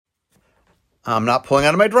I'm not pulling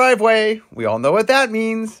out of my driveway. We all know what that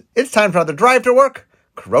means. It's time for another Drive to Work,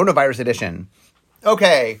 Coronavirus Edition.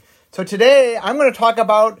 Okay, so today I'm going to talk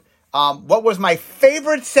about what was my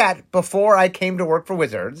favorite set before I came to work for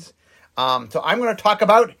Wizards. So I'm going to talk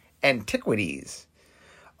about Antiquities.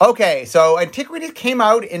 Okay, so Antiquities came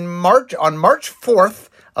out on March 4th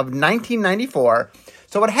of 1994.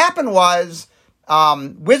 So what happened was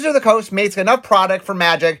Wizard of the Coast makes enough product for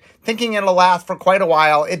Magic, thinking it'll last for quite a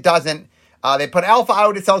while. It doesn't. They put Alpha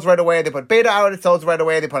out, it sells right away. They put Beta out, it sells right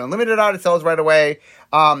away. They put Unlimited out, it sells right away.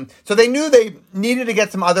 So they knew they needed to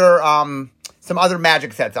get some other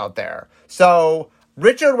Magic sets out there. So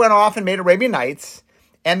Richard went off and made Arabian Nights,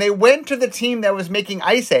 and they went to the team that was making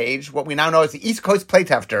Ice Age, what we now know as the East Coast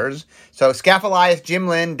Playtefters. So Scaff Elias, Jim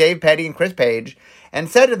Lynn, Dave Petty, and Chris Page, and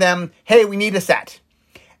said to them, hey, we need a set.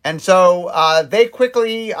 And so they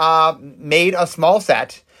quickly made a small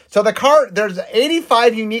set. So there's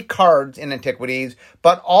 85 unique cards in Antiquities,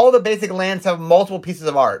 but all the basic lands have multiple pieces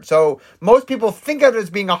of art. So most people think of it as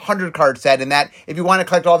being a 100-card set, in that if you want to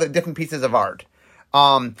collect all the different pieces of art.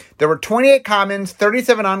 There were 28 commons,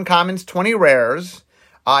 37 uncommons, 20 rares.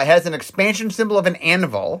 It has an expansion symbol of an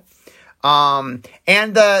anvil. So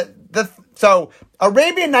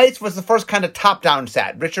Arabian Nights was the first kind of top-down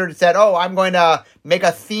set. Richard said, I'm going to make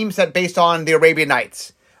a theme set based on the Arabian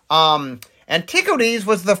Nights. Antiquities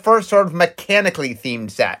was the first sort of mechanically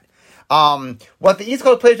themed set. What the East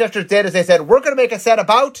Coast Playtesters did is they said, we're going to make a set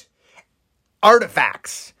about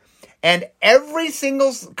artifacts. And every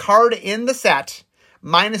single card in the set,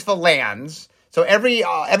 minus the lands, so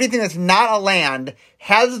everything that's not a land,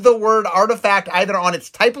 has the word artifact either on its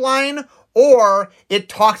type line or it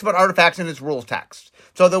talks about artifacts in its rules text.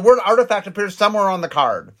 So the word artifact appears somewhere on the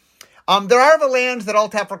card. There are the lands that all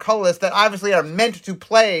tap for colorless that obviously are meant to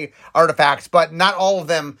play artifacts, but not all of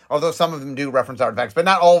them, although some of them do reference artifacts, but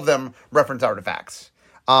not all of them reference artifacts.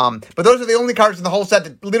 But those are the only cards in the whole set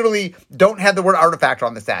that literally don't have the word artifact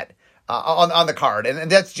on the set, on the card.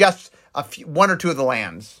 And that's just one or two of the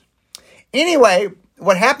lands. Anyway,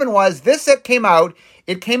 what happened was this set came out.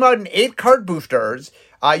 It came out in 8-card boosters.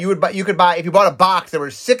 You could buy, if you bought a box, there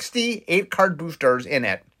were 60 8-card boosters in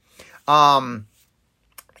it.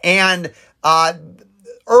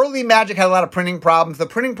 Early Magic had a lot of printing problems. The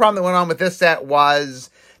printing problem that went on with this set was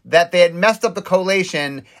that they had messed up the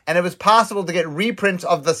collation, and it was possible to get reprints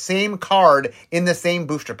of the same card in the same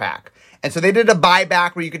booster pack. And so they did a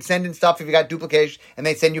buyback where you could send in stuff if you got duplication, and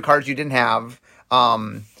they'd send you cards you didn't have.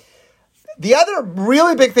 The other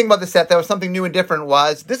really big thing about the set that was something new and different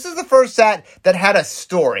was this is the first set that had a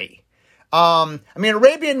story.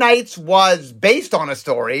 Arabian Nights was based on a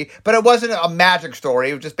story, but it wasn't a Magic story.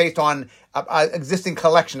 It was just based on an existing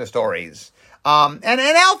collection of stories. And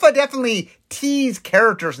Alpha definitely teased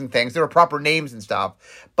characters and things. There were proper names and stuff.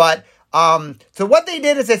 But, so what they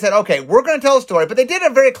did is they said, okay, we're going to tell a story, but they did it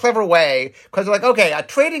a very clever way, because they're like, okay, a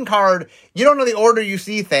trading card, you don't know the order you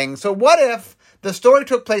see things. So what if the story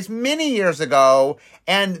took place many years ago,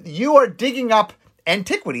 and you are digging up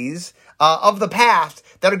antiquities of the past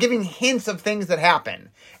that are giving hints of things that happen.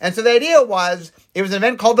 And so the idea was, it was an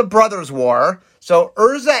event called the Brothers' War. So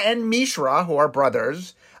Urza and Mishra, who are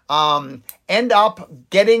brothers, end up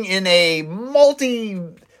getting in a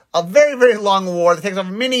very, very long war that takes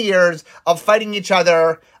over many years of fighting each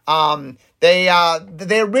other. They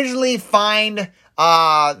originally find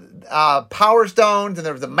Power Stones, and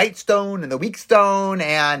there was the Might Stone and the Weak Stone.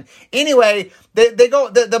 And anyway,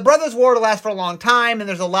 the Brothers' War will last for a long time, and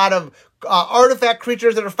there's a lot of artifact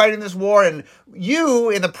creatures that are fighting this war, and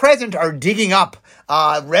you in the present are digging up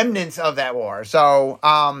remnants of that war. So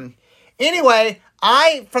anyway,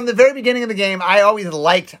 from the very beginning of the game, I always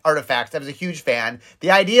liked artifacts. I was a huge fan.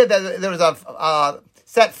 The idea that there was a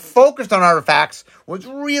set focused on artifacts was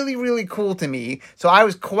really, really cool to me. So I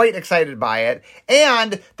was quite excited by it.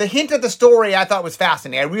 And the hint of the story I thought was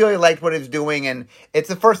fascinating. I really liked what it was doing. And it's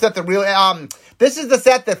the first set that really, this is the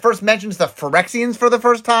set that first mentions the Phyrexians for the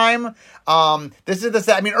first time. This is the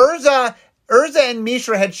set, Urza and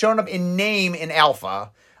Mishra had shown up in name in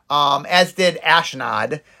Alpha, as did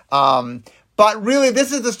Ashnod. But really,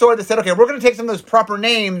 this is the story that said, okay, we're going to take some of those proper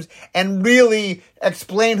names and really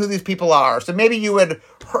explain who these people are. So maybe you'd own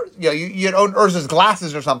Urza's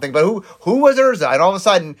glasses or something, but who was Urza? And all of a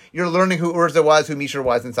sudden, you're learning who Urza was, who Mishra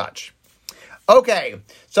was, and such. Okay,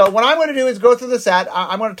 so what I'm going to do is go through the set.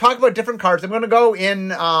 I'm going to talk about different cards. I'm going to go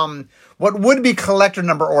in what would be collector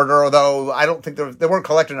number order, although I don't think there weren't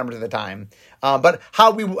collector numbers at the time. But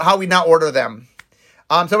how we now order them.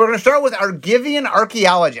 So we're going to start with Argivian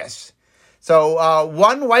Archaeologist. So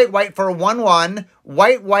 1 white for 1/1,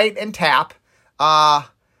 white and tap.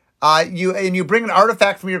 you bring an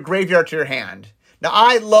artifact from your graveyard to your hand. Now,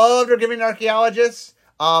 I loved Argivian Archaeologists.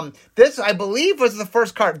 This, I believe, was the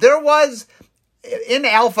first card. In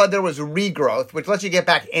Alpha, there was Regrowth, which lets you get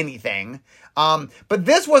back anything. But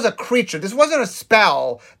this was a creature. This wasn't a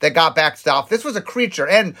spell that got back stuff. This was a creature,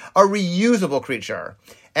 and a reusable creature.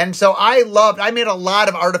 And so I made a lot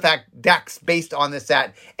of artifact decks based on this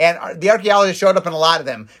set, and the Archaeologist showed up in a lot of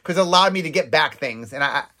them because it allowed me to get back things, and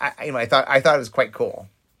I thought it was quite cool.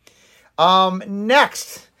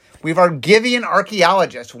 Next, we have Argivian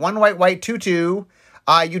Archaeologist, 1 white 2/2.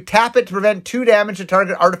 You tap it to prevent 2 damage to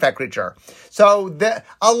target artifact creature. So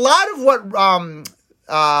a lot of what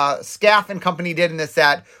Scaff and company did in this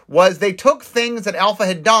set was they took things that Alpha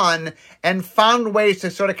had done and found ways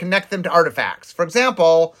to sort of connect them to artifacts. For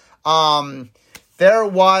example, there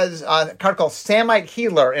was a card called Samite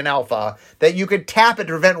Healer in Alpha that you could tap it to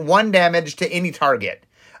prevent 1 damage to any target.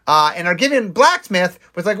 And Argivian Blacksmith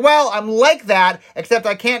was like, well, I'm like that, except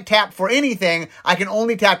I can't tap for anything. I can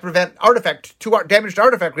only tap to prevent damage to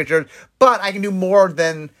artifact creatures, but I can do more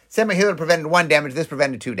than Samite Healer prevented 1 damage. This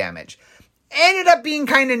prevented 2 damage. Ended up being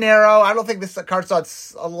kind of narrow. I don't think this card saw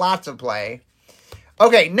lots of play.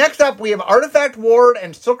 Okay, next up, we have Artifact Ward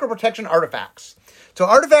and Silk Protection artifacts. So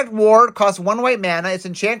Artifact Ward costs 1 white mana. It's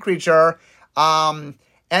an enchant creature. And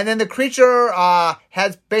then the creature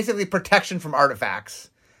has basically protection from artifacts.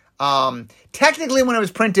 Technically, when it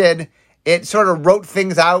was printed, it sort of wrote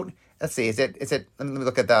things out. Let's see, let me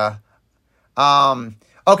look at the,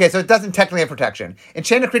 okay, so it doesn't technically have protection.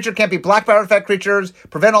 Enchanted creature can't be blocked by artifact creatures,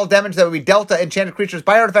 prevent all damage that would be dealt to enchanted creatures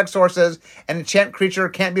by artifact sources, and enchant creature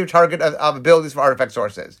can't be a target of abilities from artifact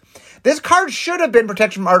sources. This card should have been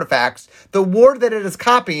protection from artifacts. The ward that it is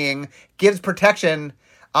copying gives protection.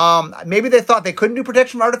 Maybe they thought they couldn't do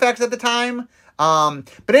protection from artifacts at the time.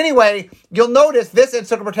 But anyway, you'll notice this in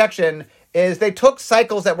Circle Protection is they took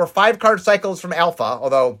cycles that were 5-card cycles from Alpha,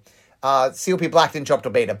 although COP Black didn't show up to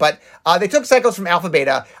Beta, but they took cycles from Alpha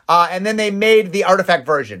Beta, and then they made the artifact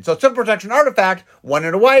version. So Circle Protection artifact, 1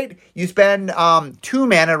 and a white, you spend 2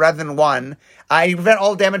 mana rather than 1, and you prevent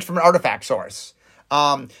all damage from an artifact source.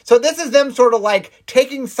 So this is them sort of like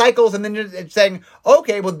taking cycles and then just saying,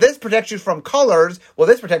 okay, well this protects you from colors, well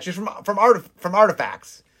this protects you from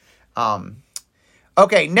artifacts.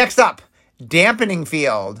 Okay, next up, Dampening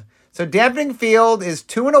Field. So Dampening Field is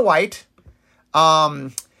 2 and a white.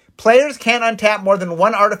 Players can't untap more than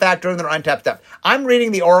 1 artifact during their untap step. I'm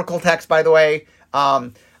reading the Oracle text, by the way.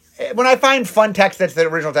 When I find fun text that's the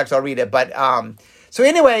original text, I'll read it. But so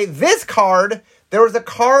anyway, this card, there was a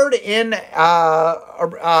card in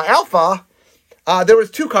Alpha. There was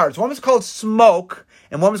 2 cards. One was called Smoke,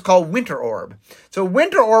 and one was called Winter Orb. So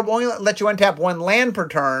Winter Orb only lets you untap 1 land per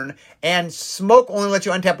turn, and Smoke only lets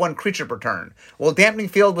you untap 1 creature per turn. Well, Dampening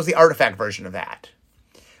Field was the artifact version of that.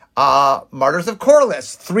 Martyrs of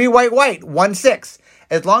Corliss, 3 white, 1/6.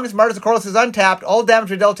 As long as Martyrs of Corliss is untapped, all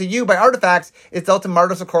damage dealt to you by artifacts is dealt to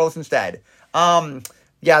Martyrs of Corliss instead.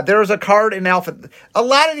 Yeah, there's a card in Alpha. A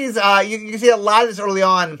lot of these, you can see a lot of this early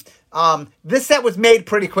on. This set was made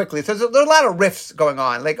pretty quickly, so there's a lot of riffs going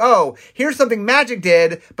on. Like, oh, here's something Magic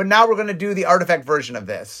did, but now we're going to do the artifact version of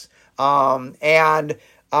this. And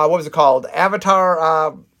what was it called?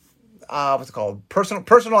 Avatar. What's it called? Personal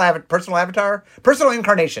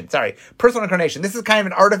Incarnation. Sorry, Personal Incarnation. This is kind of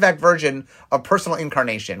an artifact version of Personal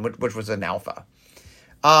Incarnation, which was an Alpha.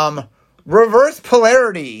 Reverse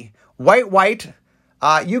Polarity. White.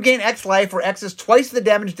 You gain X life, where X is twice the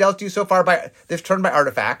damage dealt to you so far by this turn by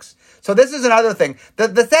artifacts. So this is another thing.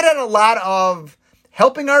 The set had a lot of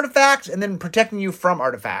helping artifacts and then protecting you from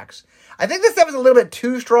artifacts. I think this set was a little bit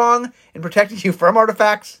too strong in protecting you from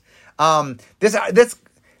artifacts.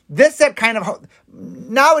 This set kind of,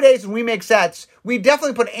 nowadays when we make sets, we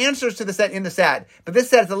definitely put answers to the set in the set, but this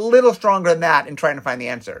set is a little stronger than that in trying to find the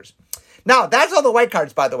answers. Now, that's all the white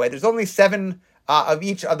cards, by the way. There's only 7 of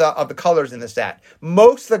each of the colors in the set.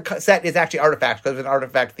 Most of the set is actually artifacts because it's an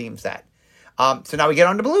artifact theme set. So now we get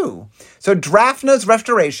on to blue. So Drafna's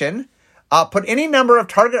Restoration. Put any number of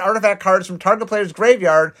target artifact cards from target player's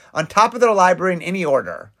graveyard on top of their library in any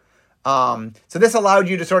order. So this allowed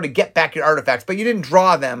you to sort of get back your artifacts, but you didn't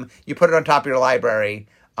draw them. You put it on top of your library.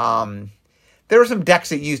 There were some decks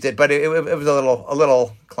that used it, but it was a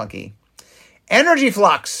little clunky. Energy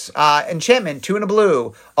Flux, enchantment, 2 and a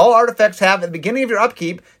blue. All artifacts have, at the beginning of your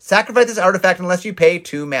upkeep, sacrifice this artifact unless you pay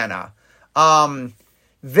 2 mana.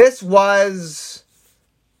 This was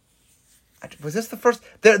this the first?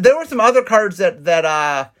 There were some other cards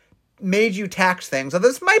that made you tax things. So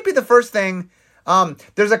this might be the first thing.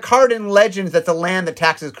 There's a card in Legends that's a land that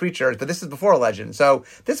taxes creatures, but this is before Legends. So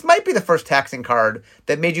this might be the first taxing card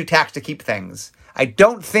that made you tax to keep things. I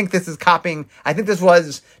don't think this is copying. I think this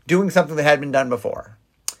was doing something that had been done before.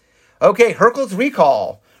 Okay, Hurkyl's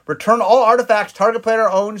Recall. Return all artifacts target player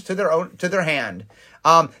owns to their hand.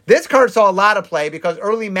 This card saw a lot of play because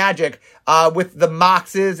early Magic, with the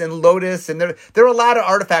Moxes and Lotus, and there are a lot of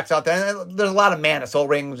artifacts out there. And there's a lot of mana, Soul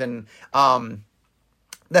Rings, and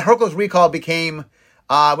the Hurkyl's Recall became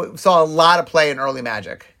saw a lot of play in early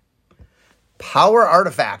Magic. Power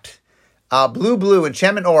Artifact. Blue,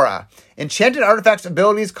 Enchantment Aura. Enchanted artifacts'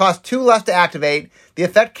 abilities cost 2 less to activate. The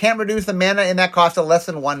effect can't reduce the mana in that cost to less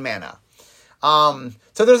than 1 mana.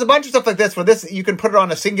 So there's a bunch of stuff like this where you can put it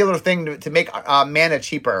on a singular thing to make mana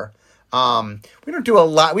cheaper. We don't do a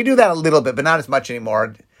lot. We do that a little bit, but not as much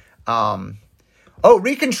anymore.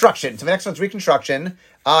 Reconstruction. So the next one's Reconstruction.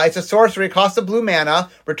 It's a sorcery, costs a blue mana.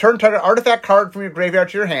 Return target artifact card from your graveyard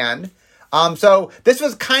to your hand. So this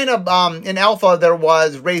was kind of, in Alpha, there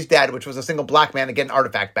was Raise Dead, which was a single black mana, get an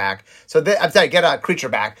artifact back. Get a creature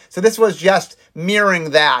back. So this was just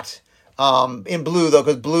mirroring that, in blue, though,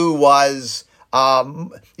 because blue was,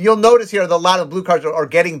 you'll notice here that a lot of blue cards are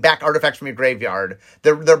getting back artifacts from your graveyard.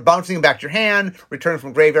 They're bouncing them back to your hand, returning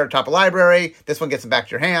from graveyard to top of library. This one gets them back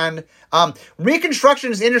to your hand.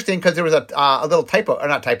 Reconstruction is interesting because there was a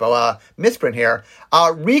little misprint here.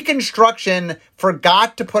 Reconstruction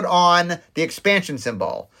forgot to put on the expansion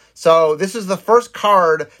symbol. So this is the first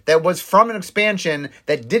card that was from an expansion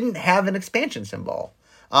that didn't have an expansion symbol.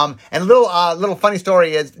 And a little funny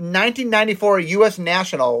story is 1994 U.S.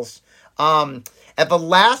 Nationals. At the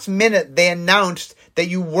last minute, they announced that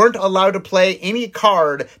you weren't allowed to play any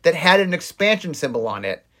card that had an expansion symbol on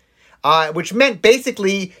it, which meant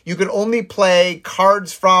basically you could only play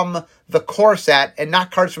cards from the core set and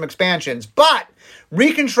not cards from expansions. But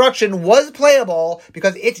Reconstruction was playable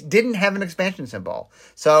because it didn't have an expansion symbol.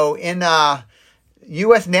 So in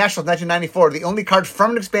U.S. Nationals 1994, the only card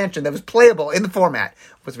from an expansion that was playable in the format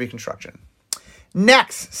was Reconstruction.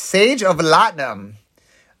 Next, Sage of Latnum.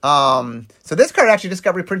 So this card actually just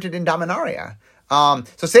got reprinted in Dominaria.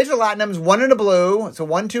 So Sage of Latnum is 1 and a blue. It's a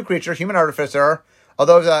 1/2 creature, human artificer.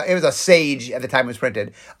 Although it was a sage at the time it was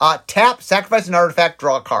printed. Tap, sacrifice an artifact,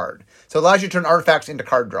 draw a card. So it allows you to turn artifacts into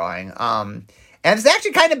card drawing. And it's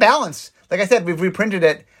actually kind of balanced. Like I said, we've reprinted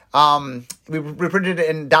it. We reprinted it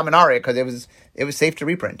in Dominaria because it was safe to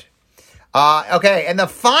reprint. Okay, and the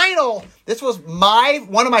final, this was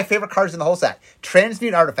one of my favorite cards in the whole set.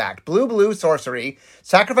 Transmute Artifact. Blue, sorcery.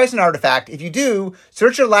 Sacrifice an artifact. If you do,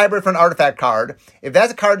 search your library for an artifact card. If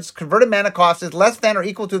that card's converted mana cost is less than or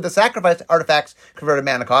equal to the sacrificed artifact's converted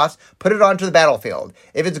mana cost, put it onto the battlefield.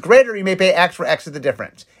 If it's greater, you may pay X for X of the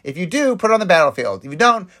difference. If you do, put it on the battlefield. If you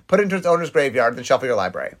don't, put it into its owner's graveyard, then shuffle your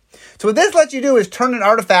library. So what this lets you do is turn an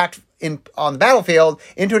artifact on the battlefield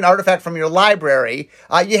into an artifact from your library.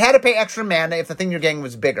 You had to pay extra mana if the thing you're getting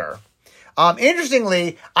was bigger.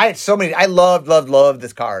 Interestingly, I had so many. I loved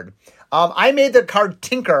this card. I made the card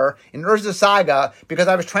Tinker in Urza Saga because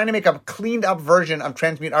I was trying to make a cleaned up version of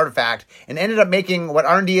Transmute Artifact and ended up making what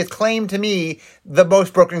R&D has claimed to me the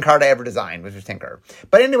most broken card I ever designed, which was Tinker.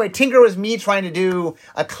 But anyway, Tinker was me trying to do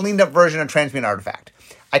a cleaned up version of Transmute Artifact.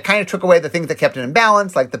 I kind of took away the things that kept it in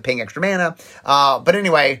balance, like the paying extra mana. But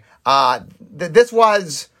anyway, this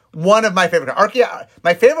was one of my favorite cards.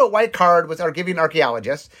 My favorite white card was Argivian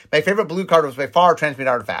Archaeologist. My favorite blue card was by far Transmute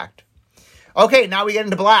Artifact. Okay, now we get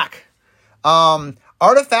into black.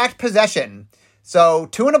 Artifact Possession. So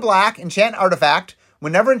 2 and a black, enchant artifact.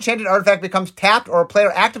 Whenever enchanted artifact becomes tapped or a player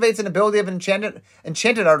activates an ability of an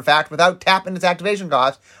enchanted artifact without tapping its activation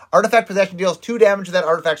cost, Artifact Possession deals 2 damage to that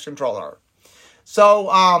artifact's controller.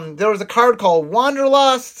 So there was a card called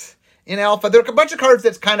Wanderlust in Alpha. There are a bunch of cards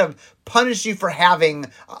that kind of punish you for having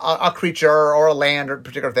a creature or a land or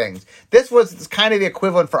particular things. This was kind of the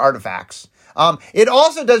equivalent for artifacts. It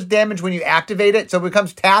also does damage when you activate it, so it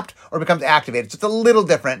becomes tapped or becomes activated. So it's a little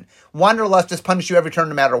different. Wanderlust just punishes you every turn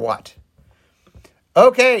no matter what.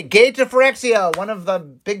 Okay, Gate to Phyrexia, one of the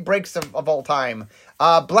big breaks of all time.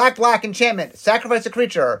 Black enchantment. Sacrifice a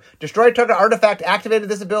creature. Destroy target artifact. Activate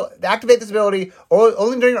this ability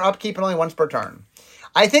only during your upkeep and only once per turn.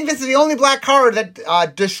 I think this is the only black card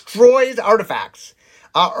that destroys artifacts.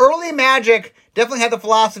 Early Magic definitely had the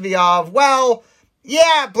philosophy of, well,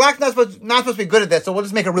 yeah, black's not supposed to be good at this, so we'll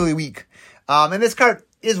just make it really weak. And this card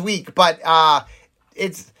is weak, but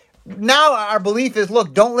it's now our belief is,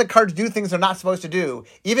 look, don't let cards do things they're not supposed to do.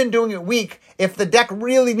 Even doing it weak, if the deck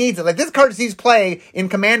really needs it. Like this card sees play in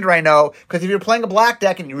Commander, I know, because if you're playing a black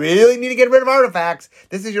deck and you really need to get rid of artifacts,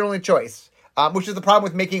 this is your only choice. Which is the problem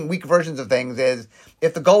with making weak versions of things is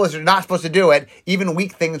if the goal is you're not supposed to do it, even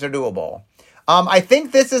weak things are doable. I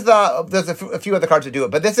think this is there's a few other cards that do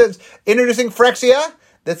it, but this is introducing Phyrexia.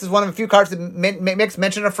 This is one of the few cards that makes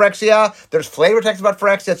mention of Phyrexia. There's flavor text about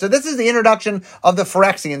Phyrexia. So this is the introduction of the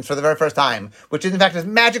Phyrexians for the very first time, which is, in fact, is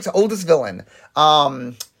Magic's oldest villain.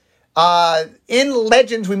 In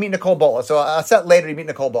Legends, we meet Nicol Bolas. So a set later, you meet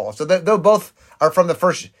Nicol Bolas. So they both are from the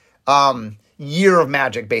first year of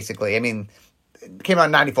Magic, basically. I mean, it came out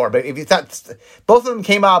in 94, but if you thought, both of them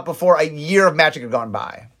came out before a year of Magic had gone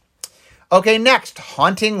by. Okay, next,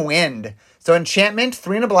 Haunting Wind. So enchantment,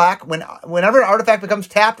 3 and a black. Whenever an artifact becomes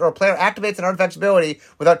tapped or a player activates an artifact's ability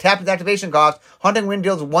without tapping its activation cost, Haunting Wind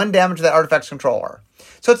deals 1 damage to that artifact's controller.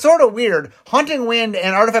 So it's sort of weird. Haunting Wind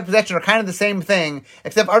and artifact possession are kind of the same thing,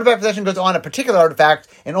 except artifact possession goes on a particular artifact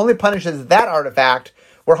and only punishes that artifact,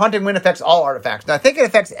 where Haunting Wind affects all artifacts. Now, I think it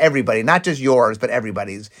affects everybody, not just yours, but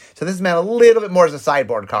everybody's. So this is meant a little bit more as a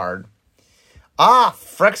sideboard card.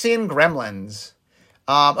 Phyrexian Gremlins.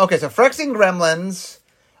 Okay, so Phyrexian Gremlins,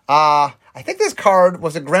 I think this card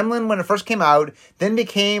was a gremlin when it first came out, then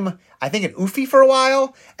became, I think, an Ufi for a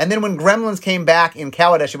while, and then when Gremlins came back in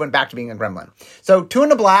Kaladesh, it went back to being a gremlin. So 2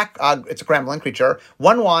 and a black, it's a gremlin creature.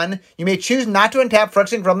 1/1, you may choose not to untap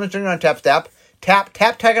Phyrexian Gremlins during your untap step. Tap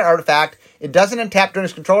target artifact. It doesn't untap during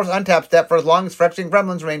its controller's untap step for as long as Phyrexian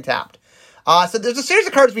Gremlins remain tapped. So there's a series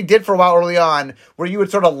of cards we did for a while early on where you would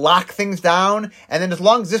sort of lock things down, and then as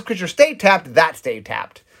long as this creature stayed tapped, that stayed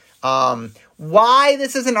tapped. Why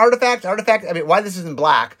this is an artifact, why this isn't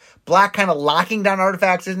black. Black kind of locking down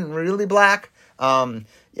artifacts isn't really black.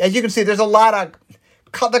 As you can see, there's a lot of,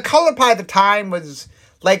 the color pie at the time was,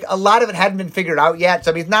 like, a lot of it hadn't been figured out yet,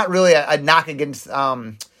 so I mean, it's not really a knock against,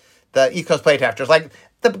 the East Coast playtesters. Like,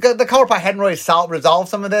 the color pie hadn't really resolved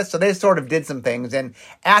some of this, so they sort of did some things, and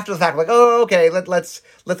after the fact, like, oh, okay, let's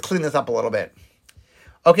clean this up a little bit.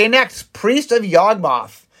 Okay, next, Priest of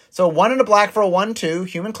Yawgmoth. So 1 and a black for a 1/2,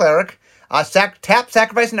 human cleric. Tap,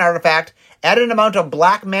 sacrifice an artifact. Add an amount of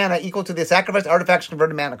black mana equal to the sacrificed artifact's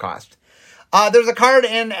converted mana cost. There's a card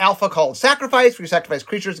in Alpha called Sacrifice, where you sacrifice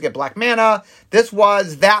creatures to get black mana. This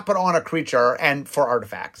was that, but on a creature and for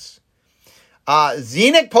artifacts.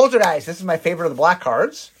 Xenic Poltergeist. This is my favorite of the black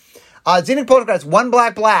cards. Xenic Poltergeist, 1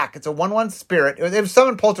 black. It's a 1/1 spirit. It was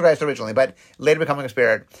summoned Poltergeist originally, but later becoming a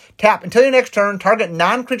spirit. Tap. Until your next turn, target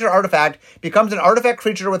non-creature artifact becomes an artifact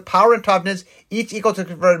creature with power and toughness, each equal to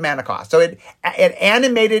converted mana cost. So it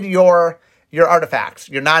animated your artifacts,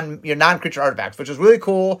 your non-creature artifacts, which is really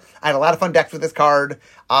cool. I had a lot of fun decks with this card.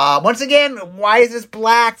 Once again, why is this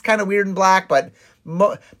black? It's kind of weird in black, but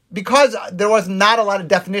because there was not a lot of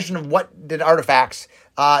definition of what did artifacts,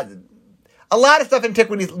 a lot of stuff in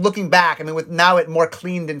Antiquities, looking back, I mean, with now it more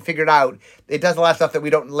cleaned and figured out, it does a lot of stuff that we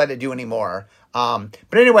don't let it do anymore. But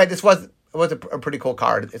anyway, this was a pretty cool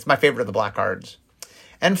card. It's my favorite of the black cards.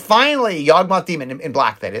 And finally, Yawgmoth Demon, in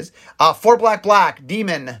black, that is. 4 black,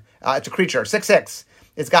 Demon. It's a creature, 6/6.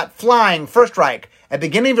 It's got flying, first strike. At the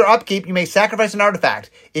beginning of your upkeep, you may sacrifice an artifact.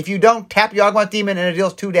 If you don't, tap Yawgmoth Demon and it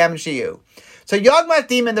deals 2 damage to you. So Yawgmoth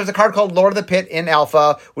Demon, there's a card called Lord of the Pit in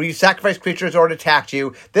Alpha, where you sacrifice creatures or it attacked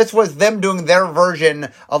you. This was them doing their version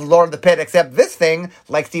of Lord of the Pit, except this thing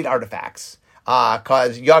likes to eat artifacts.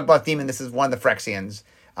 Because Yawgmoth Demon, this is one of the Phyrexians.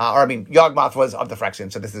 Yawgmoth was of the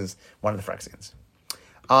Phyrexians, so this is one of the Phyrexians.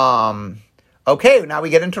 Okay, now we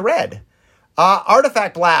get into red.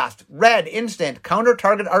 Artifact Blast. Red, instant, counter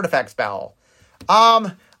target artifact spell.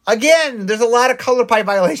 Again, there's a lot of color pie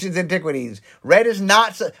violations in Antiquities. Red is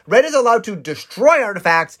allowed to destroy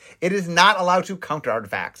artifacts. It is not allowed to counter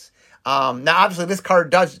artifacts. Now, obviously, this card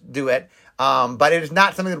does do it, but it is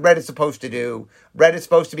not something that red is supposed to do. Red is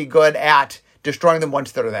supposed to be good at destroying them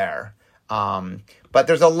once they're there. But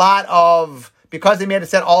there's a lot of, because they made a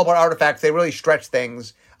set all about artifacts, they really stretched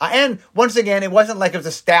things. And once again, it wasn't like it was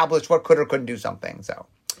established what could or couldn't do something. So,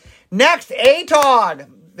 next, Atog.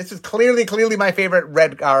 This is clearly my favorite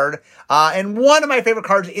red card, and one of my favorite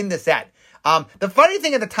cards in the set. The funny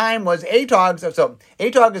thing at the time was Atog, so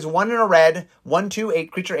Atog is 1 in a red, 1/2,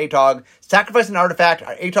 creature Atog, sacrifice an artifact,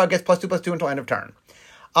 Atog gets +2/+2 until end of turn.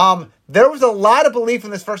 There was a lot of belief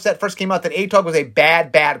when this set first came out that Atog was a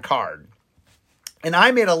bad card. And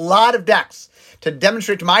I made a lot of decks to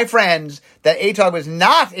demonstrate to my friends that Atog was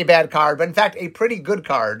not a bad card, but in fact a pretty good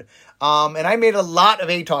card. And I made a lot of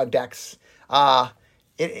Atog decks.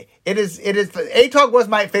 Atog was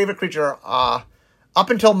my favorite creature, up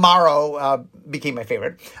until Maro, became my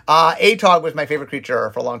favorite. Atog was my favorite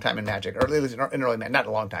creature for a long time in Magic, or at least in early Magic, not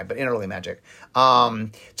a long time, but in early Magic.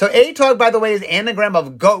 So Atog, by the way, is anagram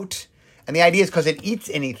of goat, and the idea is because it eats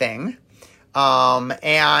anything.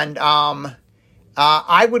 I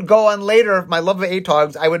would go on later, my love of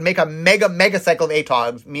Atogs, I would make a mega cycle of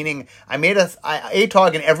Atogs, meaning I made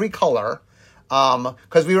Atog in every color.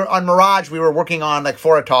 Because we were on Mirage, we were working on like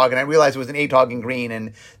Foratog, and I realized it was an Atog in green,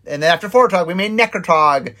 and then after Foratog, we made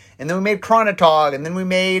Necrotog, and then we made Chronotog, and then we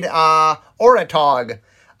made Oratog.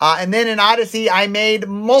 And then in Odyssey, I made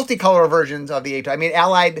multicolor versions of the Atog. I made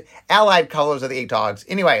allied colors of the Atogs.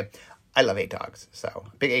 Anyway, I love Atogs, so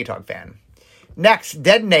big Atog fan. Next,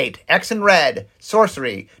 Detonate, X and red,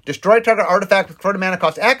 sorcery. Destroy target artifact with converted mana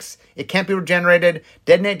cost X. It can't be regenerated.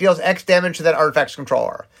 Detonate deals X damage to that artifact's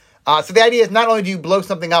controller. So the idea is not only do you blow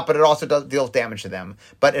something up, but it also deals damage to them.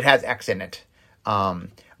 But it has X in it.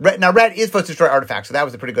 Red is supposed to destroy artifacts, so that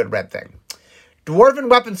was a pretty good red thing. Dwarven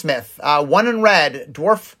Weaponsmith, 1 in red,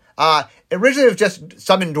 dwarf. Originally it was just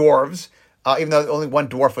summon dwarves, even though only one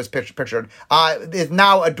dwarf was pictured. Is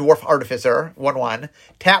now a dwarf artificer, 1/1.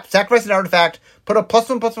 Tap, sacrifice an artifact, put a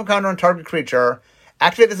 +1/+1 counter on target creature.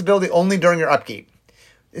 Activate this ability only during your upkeep.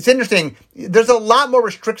 It's interesting. There's a lot more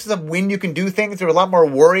restrictions of when you can do things. There's a lot more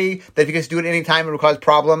worry that if you just do it any time, it will cause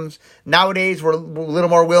problems. Nowadays, we're a little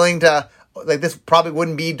more willing to, like, this probably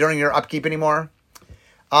wouldn't be during your upkeep anymore.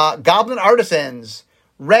 Goblin Artisans,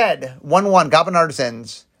 red, 1/1, Goblin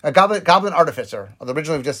Artisans. Goblin Artificer.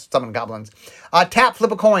 Originally, we just summoned goblins. Tap,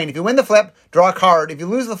 flip a coin. If you win the flip, draw a card. If you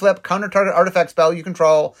lose the flip, counter target artifact spell you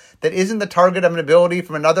control that isn't the target of an ability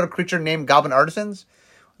from another creature named Goblin Artisans.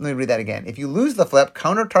 Let me read that again. If you lose the flip,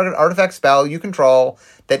 counter target artifact spell you control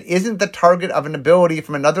that isn't the target of an ability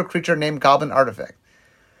from another creature named Goblin Artifact.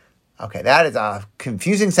 Okay, that is a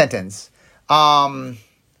confusing sentence. So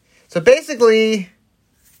basically,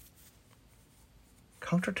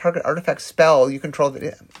 counter target artifact spell you control.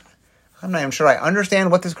 I'm not even sure I understand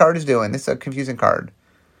what this card is doing. This is a confusing card.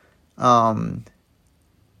 Oh,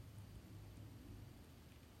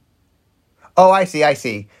 I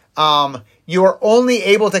see. You are only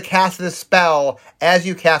able to cast this spell as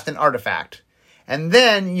you cast an artifact. And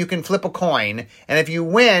then you can flip a coin. And if you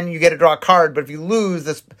win, you get to draw a card. But if you lose,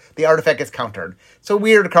 the artifact gets countered. It's a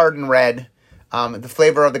weird card in red. The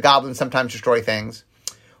flavor of the goblins sometimes destroy things.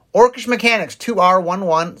 Orcish Mechanics, 2R,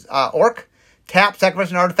 1/1, Orc. Tap,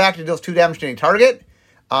 sacrifice an artifact. It deals 2 damage to any target.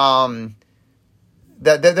 There were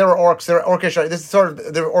orcs. There were orcish. This is sort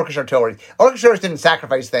of the orcish artillery. Orcish artillery didn't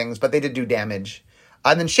sacrifice things, but they did do damage.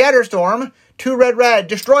 And then Shatterstorm, 2 red,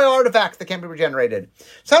 destroy artifacts that can't be regenerated.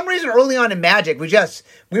 Some reason early on in Magic, we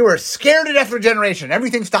were scared to death of regeneration.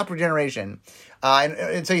 Everything stopped regeneration.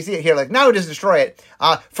 And so you see it here, like, now just destroy it.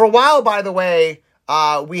 For a while, by the way,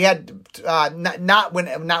 we had, not when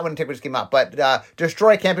Antiquities came out, but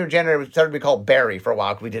destroy can't be regenerated started to be called bury for a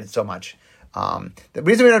while because we did it so much. The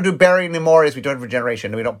reason we don't do bury anymore is we don't have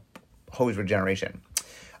regeneration, and we don't hose regeneration.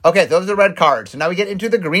 Okay, those are the red cards. So now we get into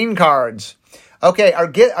the green cards. Okay, our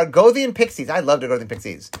Argothian Pixies. I love Argothian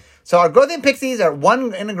Pixies. So our Argothian Pixies are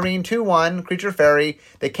 1 in a green, 2/1, creature fairy.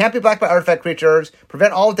 They can't be blocked by artifact creatures.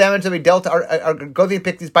 Prevent all damage that be dealt to Argothian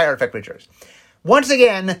Pixies by artifact creatures. Once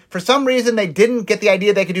again, for some reason, they didn't get the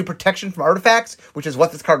idea they could do protection from artifacts, which is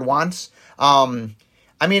what this card wants. I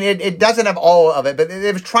mean, it doesn't have all of it, but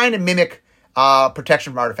it was trying to mimic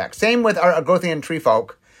protection from artifacts. Same with our Argothian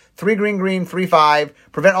Treefolk. 3 green, 3/5.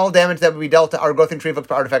 Prevent all damage that would be dealt to Argothian Treefolk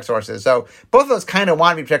by artifact sources. So both of those kind of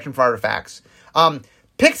want to be protection from artifacts.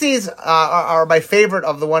 Pixies are my favorite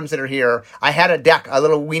of the ones that are here. I had a deck, a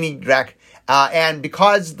little weenie deck, and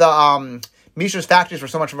because the Mishra's Factories were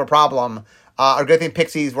so much of a problem, Argothian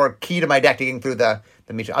Pixies were key to my deck digging through the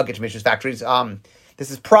Mishra. I'll get to Mishra's Factories.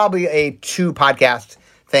 This is probably a 2-podcast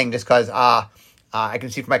thing just because I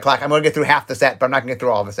can see from my clock. I'm going to get through half the set, but I'm not going to get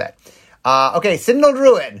through all the set. Okay, Citadel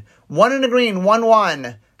Druid. 1 in a green,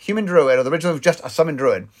 1/1. Human Druid, or the original was just a Summon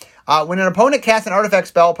Druid. When an opponent casts an artifact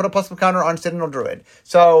spell, put a +1 counter on Citadel Druid.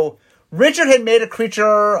 So, Richard had made a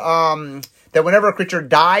creature that whenever a creature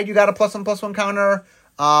died, you got a +1/+1 counter.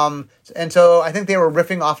 And so I think they were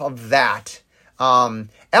riffing off of that.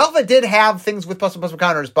 Alpha did have things with +1/+1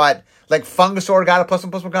 counters, but like Fungasaur got a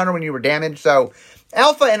 +1/+1 counter when you were damaged. So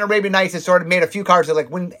Alpha and Arabian Nights has sort of made a few cards that like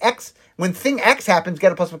when thing X happens,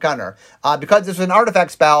 get a +1 counter. Because this was an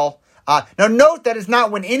artifact spell. Now note that it's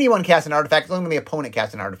not when anyone casts an artifact, it's only when the opponent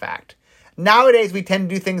casts an artifact. Nowadays we tend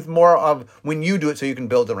to do things more of when you do it so you can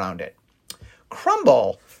build around it.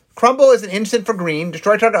 Crumble. Crumble is an instant for green.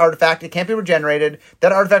 Destroy target artifact. It can't be regenerated.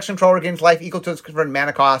 That artifact's controller gains life equal to its converted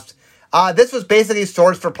mana cost. This was basically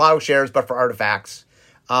Swords for Plowshares, but for artifacts.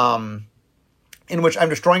 In which I'm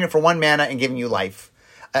destroying it for 1 mana and giving you life.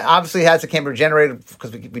 Obviously, it has a can't be regenerated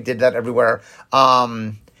because we did that everywhere.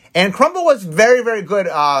 And Crumble was very, very good.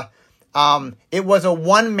 It was a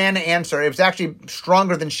 1 mana answer. It was actually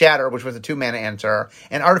stronger than Shatter, which was a 2 mana answer.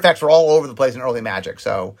 And artifacts were all over the place in early Magic.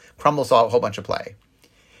 So Crumble saw a whole bunch of play.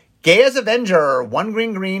 Gaia's Avenger, 1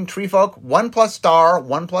 green, tree folk, 1+ star,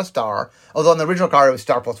 1+ star. Although on the original card, it was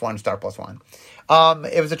star plus 1, star plus 1.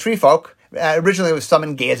 It was a tree folk. Originally, it was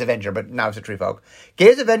summoned Gaia's Avenger, but now it's a tree folk.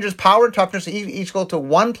 Gaia's Avenger's power and toughness are equal to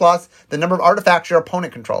 1+ the number of artifacts your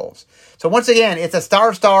opponent controls. So once again, it's a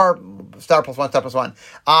star plus 1, star plus 1,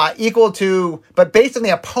 equal to, but based on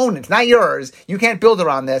the opponent, not yours. You can't build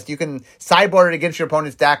around this. You can sideboard it against your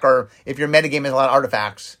opponent's deck, or if your metagame has a lot of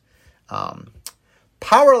artifacts.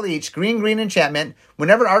 Power Leech, green enchantment.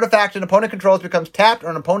 Whenever an artifact an opponent controls becomes tapped or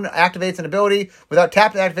an opponent activates an ability without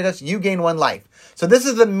tapped activates, you gain 1 life. So this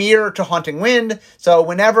is the mirror to Haunting Wind. So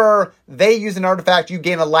whenever they use an artifact, you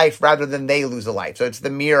gain a life rather than they lose a life. So it's the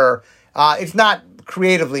mirror. It's not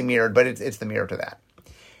creatively mirrored, but it's the mirror to that.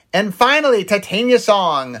 And finally, Titania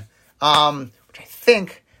Song, which I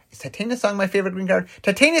think, is Titania Song my favorite green card?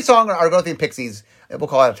 Titania Song or Argothian Pixies, we'll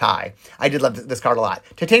call it a tie. I did love this card a lot.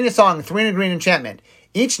 Titania Song, 3 green enchantment.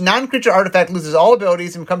 Each non-creature artifact loses all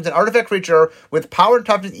abilities and becomes an artifact creature with power and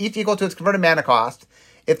toughness each equal to its converted mana cost.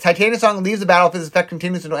 If Titania Song leaves the battlefield, this effect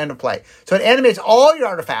continues until end of play. So it animates all your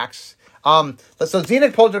artifacts. So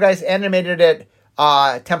Xenic Poltergeist animated it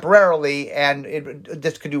temporarily, and it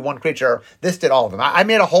just could do 1 creature. This did all of them. I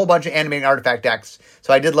made a whole bunch of animating artifact decks,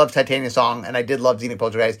 so I did love Titania Song, and I did love Xenic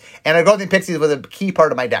Poltergeist. And Argothian Pixies was a key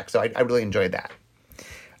part of my deck, so I really enjoyed that.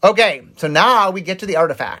 Okay, so now we get to the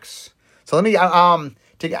artifacts. So let me,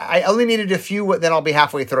 I only needed a few, then I'll be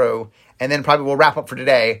halfway through, and then probably we'll wrap up for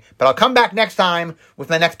today. But I'll come back next time with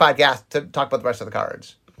my next podcast to talk about the rest of the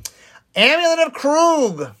cards. Amulet of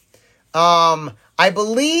Krug. I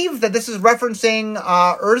believe that this is referencing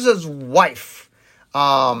Urza's wife.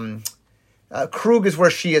 Krug is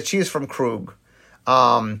where she is. She is from Krug.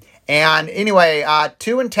 And anyway,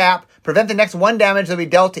 2 and tap. Prevent the next 1 damage that will be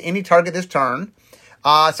dealt to any target this turn.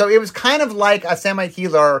 So it was kind of like a Samite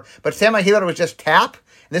Healer, but Samite Healer was just tap.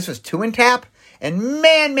 And this was 2 and tap. And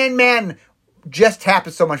man, just tap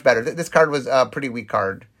is so much better. This card was a pretty weak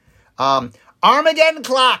card. Armageddon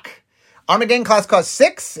Clock. Armageddon Clock costs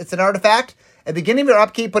 6. It's an artifact. At the beginning of your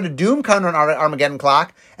upkeep, put a Doom counter on Armageddon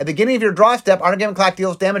Clock. At the beginning of your draw step, Armageddon Clock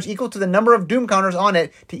deals damage equal to the number of Doom counters on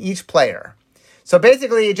it to each player. So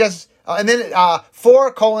basically, it just... and then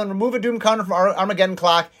 4, remove a Doom counter from Armageddon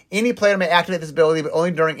Clock. Any player may activate this ability, but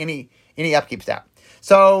only during any upkeep step.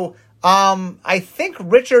 So... I think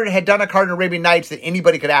Richard had done a card in Arabian Nights that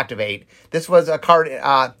anybody could activate. This was a card,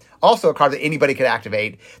 also a card that anybody could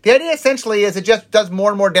activate. The idea essentially is it just does more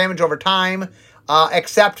and more damage over time,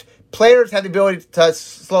 except players have the ability to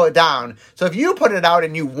slow it down. So if you put it out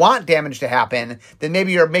and you want damage to happen, then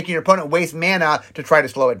maybe you're making your opponent waste mana to try to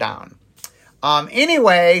slow it down.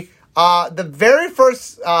 Anyway, the very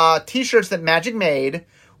first t-shirts that Magic made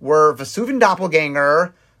were Vesuvian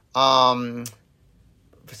Doppelganger,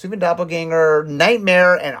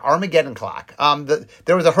 Nightmare, and Armageddon Clock.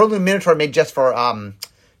 There was a Hurloon Minotaur made just for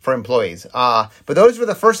employees. But those were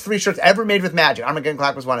the first 3 shirts ever made with Magic. Armageddon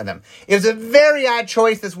Clock was one of them. It was a very odd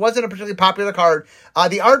choice. This wasn't a particularly popular card.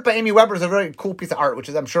 The art by Amy Weber is a very cool piece of art, which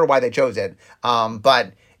is, I'm sure, why they chose it.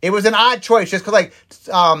 But it was an odd choice just because,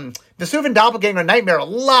 Vesuvian Doppelganger and Nightmare, a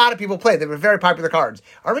lot of people played. They were very popular cards.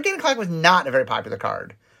 Armageddon Clock was not a very popual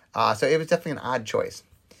card. So it was definitely an odd choice.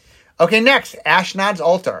 Okay, next, Ashnod's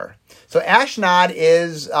Altar. So Ashnod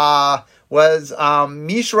was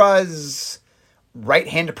Mishra's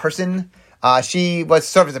right-hand person. She was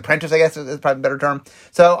sort of his apprentice, I guess is probably a better term.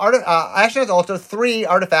 So Ashnod's Altar, 3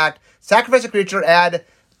 artifact, sacrifice a creature, add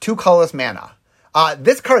 2 colorless mana.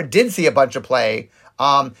 This card did see a bunch of play,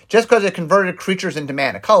 just because it converted creatures into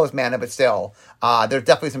mana. Colorless mana, but still. There's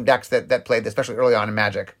definitely some decks that played this, especially early on in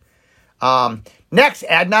Magic. Next,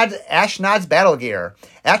 Ashnod's Battle Gear.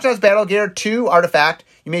 Ashnod's Battle Gear, 2 artifact.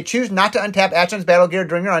 You may choose not to untap Ashnod's Battle Gear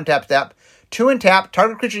during your untap step. 2 and tap,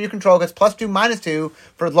 target creature you control gets +2/-2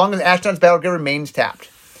 for as long as Ashnod's Battle Gear remains tapped.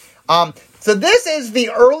 So this is the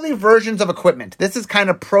early versions of equipment. This is kind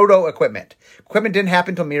of proto-equipment. Equipment didn't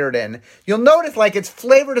happen until Mirrodin. You'll notice, it's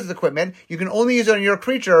flavored as equipment. You can only use it on your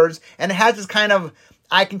creatures, and it has this kind of...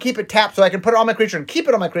 I can keep it tapped, so I can put it on my creature and keep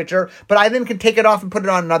it on my creature, but I then can take it off and put it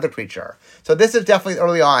on another creature. So this is definitely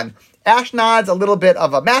early on. Ashnod's a little bit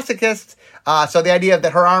of a masochist, so the idea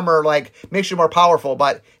that her armor, makes you more powerful,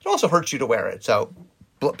 but it also hurts you to wear it, so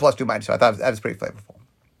 +2/-2. I thought that was pretty flavorful.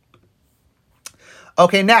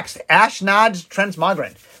 Okay, next, Ashnod's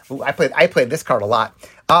Transmogrant. Ooh, I played this card a lot.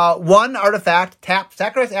 1 artifact, tap,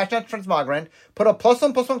 sacrifice Ashnod's Transmogrant, put a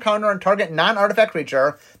 +1/+1 counter on target non-artifact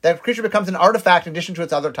creature. That creature becomes an artifact in addition to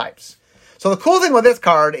its other types. So the cool thing with this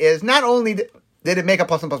card is not only did it make a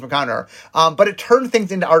 +1/+1 counter, but it turned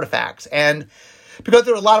things into artifacts. And because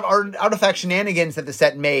there were a lot of artifact shenanigans that the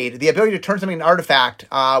set made, the ability to turn something into an artifact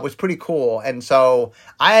was pretty cool. And so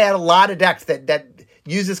I had a lot of decks that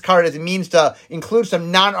use this card as a means to include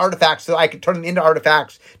some non-artifacts so I could turn them into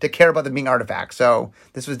artifacts to care about them being artifacts. So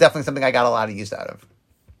this was definitely something I got a lot of use out of.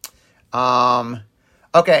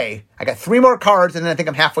 Okay, I got 3 more cards, and then I think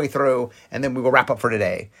I'm halfway through, and then we will wrap up for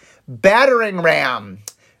today. Battering Ram.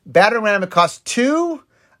 Battering Ram, it costs 2.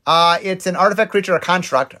 It's an artifact creature or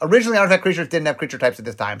construct. Originally, artifact creatures didn't have creature types at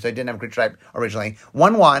this time, so it didn't have a creature type originally.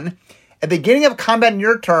 1/1. At the beginning of combat in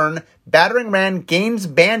your turn, Battering Ram gains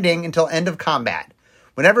banding until end of combat.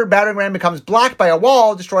 Whenever Battering Ram becomes blocked by a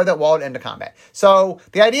wall, destroy that wall at end of combat. So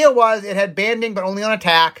the idea was it had banding, but only on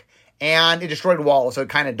attack, and it destroyed walls, so it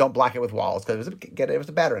kind of don't block it with walls, because it was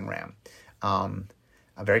a Battering Ram.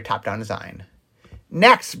 A very top-down design.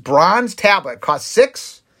 Next, Bronze Tablet. Costs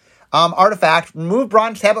 6. Artifact. Remove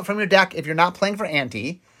Bronze Tablet from your deck if you're not playing for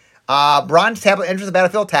ante. Bronze Tablet enters the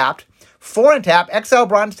battlefield tapped. 4 and tap, exile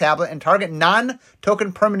Bronze Tablet and target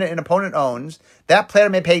non-token permanent an opponent owns. That player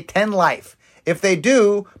may pay 10 life. If they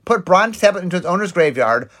do, put Bronze Tablet into its owner's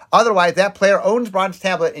graveyard. Otherwise, that player owns Bronze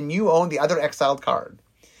Tablet and you own the other exiled card.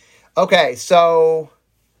 Okay, so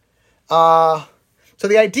the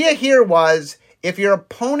idea here was if your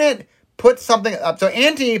opponent put something up. So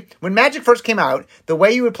ante, when Magic first came out, the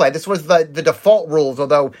way you would play, this was the default rules,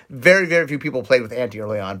 although very, very few people played with ante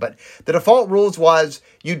early on, but the default rules was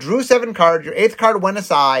you drew 7 cards, your 8th card went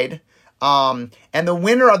aside, and the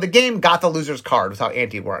winner of the game got the loser's card. Was how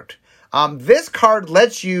ante worked. This card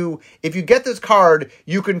lets you, if you get this card,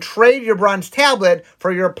 you can trade your Bronze Tablet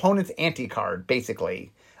for your opponent's ante card,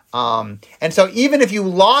 basically. And so even if you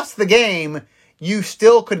lost the game, you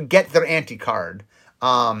still could get their ante card.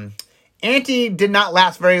 Ante did not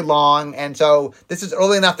last very long, and so this is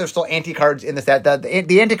early enough. There's still ante cards in the set.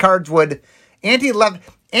 The ante cards would ante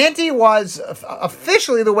was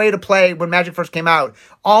officially the way to play when Magic first came out.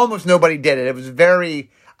 Almost nobody did it. It was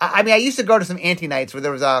very. I mean, I used to go to some ante nights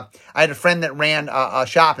where I had a friend that ran a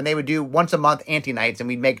shop, and they would do once a month ante nights, and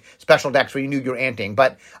we'd make special decks where you knew you were anting.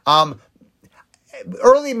 But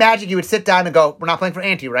early Magic, you would sit down and go, "We're not playing for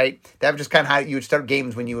ante, right?" That was just kind of how you would start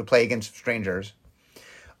games when you would play against strangers.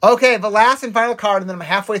 Okay, the last and final card, and then I'm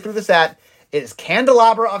halfway through the set, is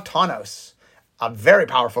Candelabra of Tawnos. A very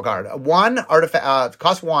powerful card.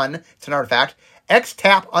 Costs 1. It's an artifact. X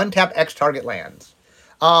tap, untap X target lands.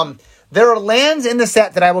 There are lands in the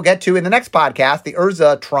set that I will get to in the next podcast, the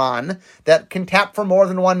Urza Tron, that can tap for more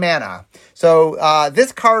than 1 mana. So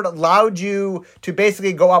this card allowed you to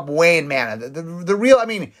basically go up way in mana.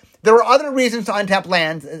 There were other reasons to untap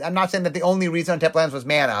lands. I'm not saying that the only reason to untap lands was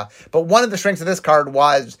mana, but one of the strengths of this card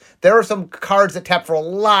was there are some cards that tap for a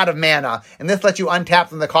lot of mana, and this lets you untap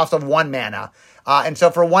them the cost of 1 mana. And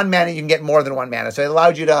so for 1 mana, you can get more than 1 mana. So it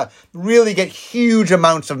allowed you to really get huge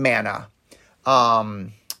amounts of mana.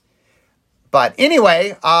 But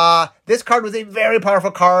anyway, this card was a very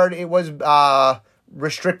powerful card. It was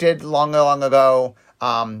restricted long ago.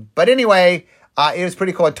 But anyway, it was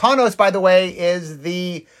pretty cool. And Tawnos, by the way, is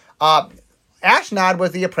the... Ashnod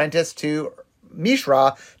was the apprentice to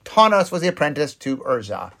Mishra. Tawnos was the apprentice to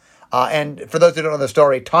Urza. And for those who don't know the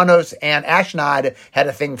story, Tawnos and Ashnod had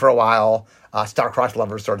a thing for a while. Star-crossed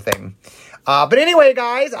lovers sort of thing. But anyway,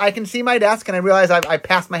 guys, I can see my desk, and I realize I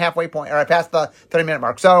passed my halfway point, or I passed the 30-minute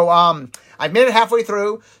mark. So I've made it halfway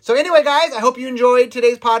through. So anyway, guys, I hope you enjoyed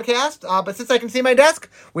today's podcast. But since I can see my desk,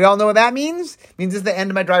 we all know what that means. It means it's the end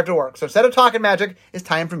of my drive to work. So instead of talking magic, it's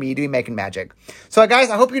time for me to be making magic. So guys,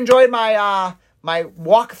 I hope you enjoyed my my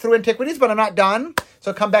walk through Antiquities, but I'm not done.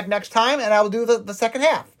 So come back next time, and I will do the second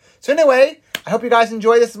half. So anyway, I hope you guys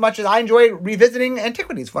enjoy this as much as I enjoy revisiting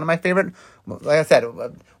Antiquities. One of my favorite, like I said,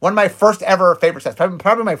 one of my first ever favorite sets.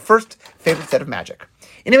 Probably my first favorite set of Magic.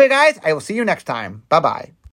 Anyway, guys, I will see you next time. Bye-bye.